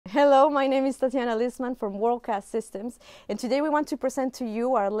Hello, my name is Tatiana Lisman from WorldCast Systems, and today we want to present to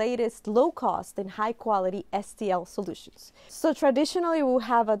you our latest low-cost and high-quality STL solutions. So traditionally, we will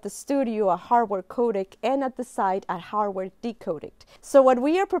have at the studio a hardware codec and at the site a hardware decodec. So what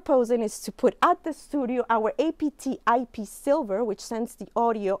we are proposing is to put at the studio our APT-IP Silver, which sends the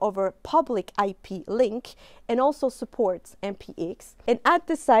audio over a public IP link and also supports MPX. And at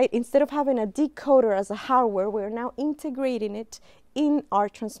the site, instead of having a decoder as a hardware, we're now integrating it in our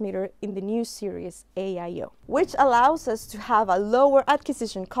transmitter in the new series AIO, which allows us to have a lower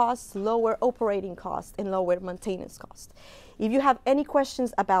acquisition cost, lower operating cost, and lower maintenance cost. If you have any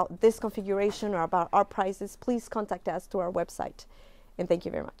questions about this configuration or about our prices, please contact us through our website. And thank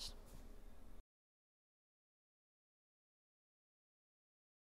you very much.